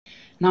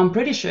Now, I'm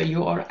pretty sure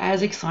you are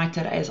as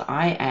excited as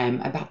I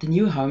am about the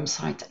new home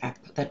site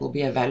app that will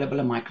be available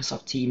in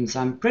Microsoft Teams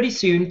pretty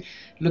soon.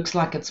 Looks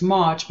like it's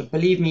March, but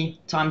believe me,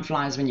 time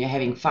flies when you're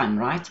having fun,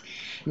 right?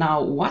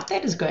 Now, what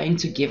that is going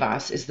to give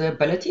us is the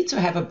ability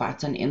to have a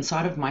button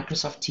inside of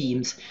Microsoft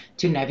Teams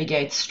to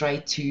navigate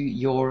straight to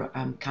your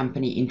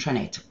company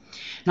intranet.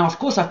 Now, of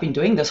course, I've been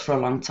doing this for a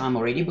long time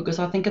already because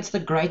I think it's the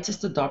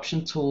greatest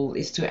adoption tool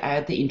is to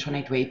add the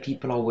intranet where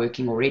people are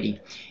working already.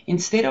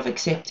 Instead of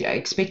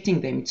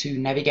expecting them to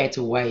navigate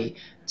away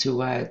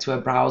to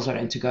a browser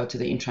and to go to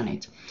the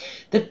intranet.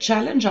 The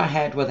challenge I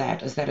had with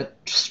that is that it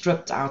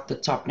stripped out the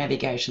top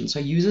navigation, so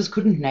users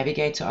couldn't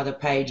navigate to other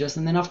pages.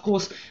 And then, of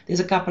course, there's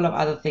a couple of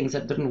other things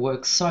that didn't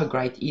work so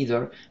great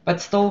either,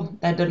 but still,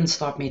 that didn't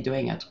stop me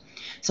doing it.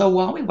 So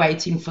while we're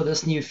waiting for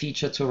this new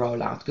feature to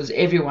roll out, because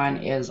everyone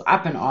is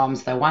up in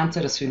arms, they want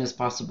it as soon as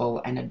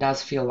possible, and it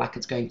does feel like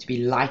it's going to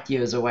be light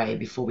years away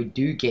before we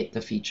do get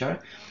the feature,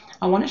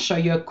 I want to show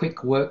you a quick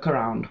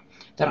workaround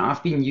that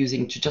I've been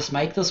using to just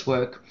make this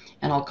work,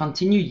 and I'll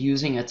continue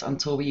using it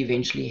until we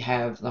eventually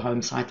have the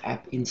home site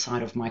app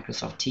inside of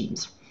Microsoft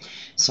Teams.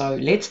 So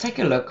let's take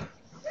a look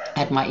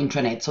at my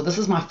intranet. So this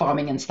is my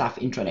farming and stuff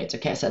intranet.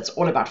 Okay, so it's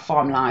all about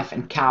farm life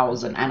and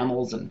cows and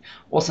animals and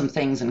awesome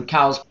things, and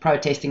cows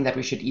protesting that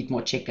we should eat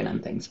more chicken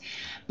and things.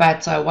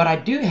 But what I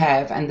do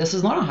have, and this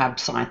is not a hub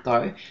site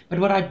though, but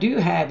what I do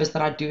have is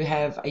that I do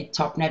have a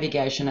top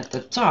navigation at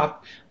the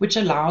top, which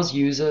allows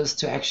users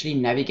to actually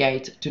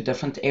navigate to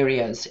different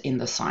areas in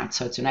the site.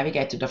 So to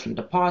navigate to different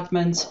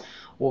departments,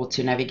 or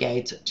to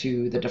navigate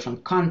to the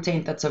different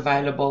content that's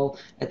available,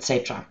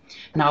 etc.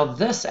 Now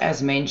this,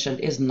 as mentioned,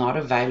 is not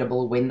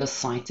available when the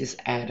site is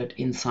added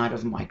inside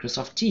of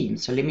Microsoft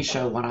Teams. So let me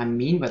show what I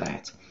mean with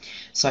that.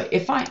 So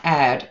if I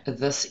add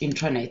this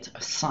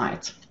intranet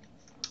site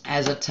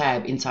as a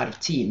tab inside of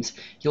Teams,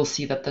 you'll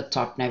see that the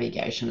top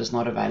navigation is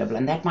not available,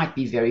 and that might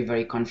be very,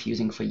 very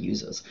confusing for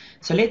users.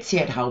 So let's see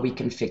how we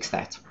can fix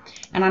that.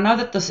 And I know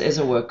that this is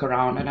a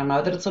workaround, and I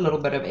know that it's a little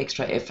bit of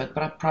extra effort,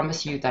 but I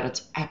promise you that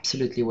it's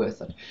absolutely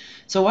worth it.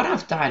 So what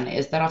I've done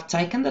is that I've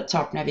taken the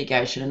top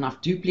navigation and I've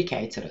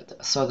duplicated it.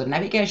 So the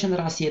navigation that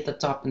I see at the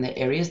top and the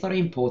areas that are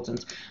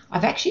important,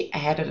 I've actually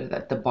added it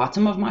at the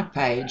bottom of my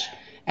page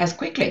as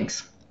quick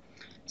links.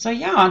 So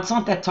yeah, it's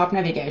not that top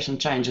navigation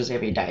changes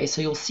every day.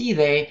 So you'll see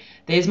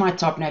there's my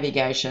top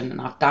navigation,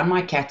 and I've done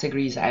my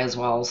categories as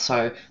well.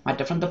 So my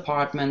different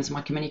departments,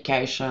 my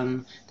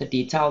communication, the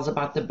details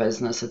about the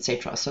business,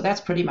 etc. So that's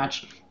pretty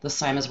much the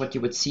same as what you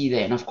would see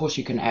there. And of course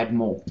you can add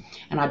more.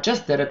 And I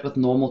just did it with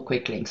normal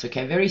quick links.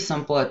 Okay, very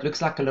simple. It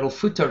looks like a little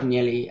footer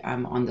nearly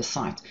on the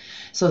site.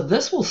 So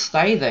this will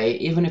stay there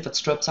even if it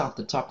strips out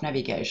the top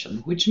navigation,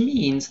 which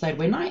means that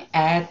when I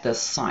add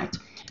this site,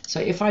 so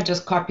if I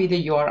just copy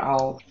the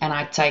URL and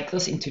I take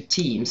this into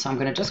Teams, so I'm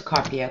going to just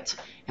copy it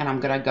and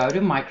I'm going to go to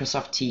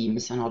Microsoft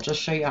Teams, and I'll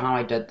just show you how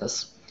I did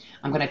this.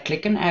 I'm going to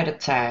click and add a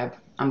tab.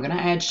 I'm going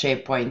to add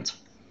SharePoint.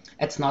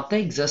 It's not the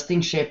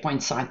existing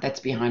SharePoint site that's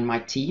behind my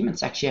team.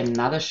 It's actually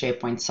another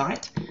SharePoint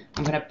site.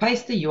 I'm going to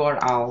paste the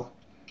URL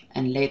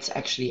and let's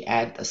actually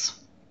add this.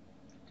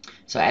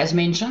 So as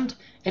mentioned,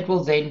 it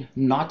will then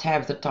not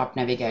have the top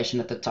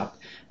navigation at the top,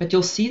 but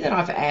you'll see that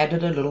I've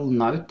added a little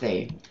note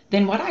there.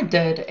 Then what I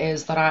did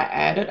is that I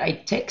added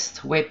a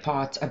text web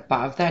part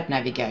above that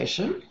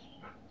navigation.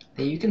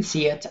 There you can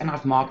see it, and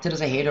I've marked it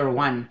as a header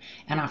 1,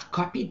 and I've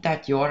copied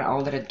that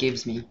URL that it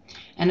gives me.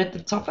 And at the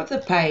top of the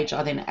page,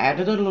 I then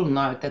added a little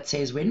note that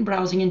says, when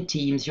browsing in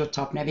Teams, your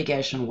top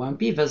navigation won't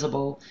be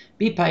visible.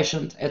 Be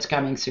patient, it's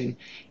coming soon.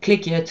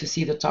 Click here to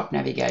see the top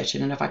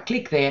navigation, and if I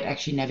click there, it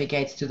actually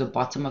navigates to the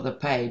bottom of the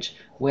page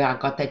where I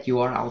got that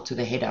URL to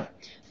the header.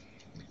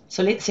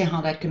 So let's see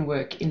how that can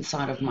work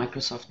inside of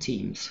Microsoft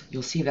Teams.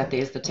 You'll see that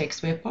there's the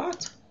text web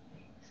part.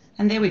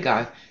 And there we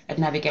go. It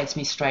navigates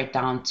me straight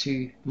down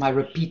to my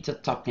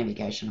repeated top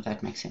navigation, if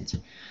that makes sense.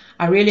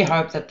 I really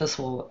hope that this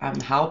will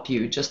help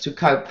you just to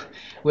cope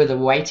with the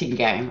waiting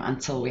game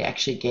until we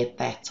actually get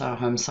that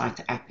home site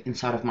app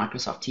inside of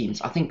Microsoft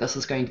Teams. I think this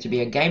is going to be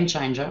a game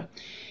changer,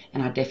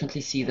 and I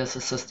definitely see this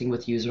assisting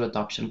with user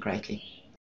adoption greatly.